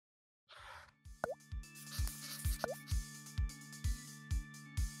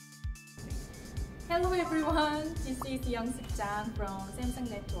Hello everyone, this is Young-Sik Jang from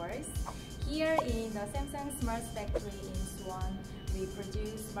Samsung Networks. Here in the Samsung Smart Factory in Suwon, we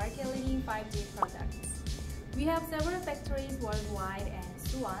produce market-leading 5G products. We have several factories worldwide, and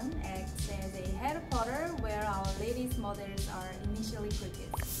Suwon acts as a headquarters where our latest models are initially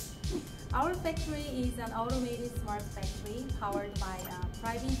produced. Our factory is an automated smart factory powered by a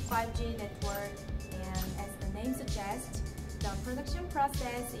private 5G network, and as the name suggests, the production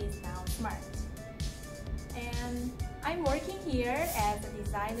process is now smart. And I'm working here as a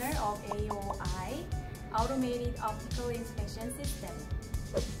designer of AOI, Automated Optical Inspection System.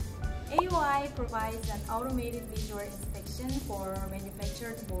 AOI provides an automated visual inspection for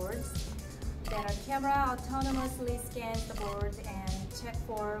manufactured boards that a camera autonomously scans the board and check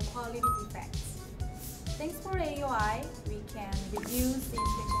for quality defects. Thanks for AOI, we can reduce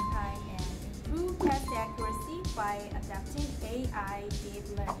inspection time and improve test accuracy by adapting AI deep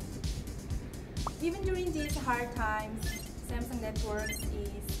learning. Even during these hard times, Samsung Networks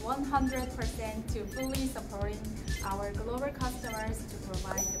is 100% to fully supporting our global customers to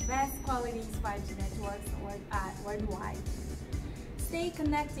provide the best quality 5G networks worldwide. Stay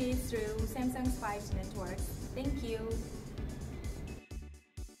connected through Samsung's 5G networks. Thank you.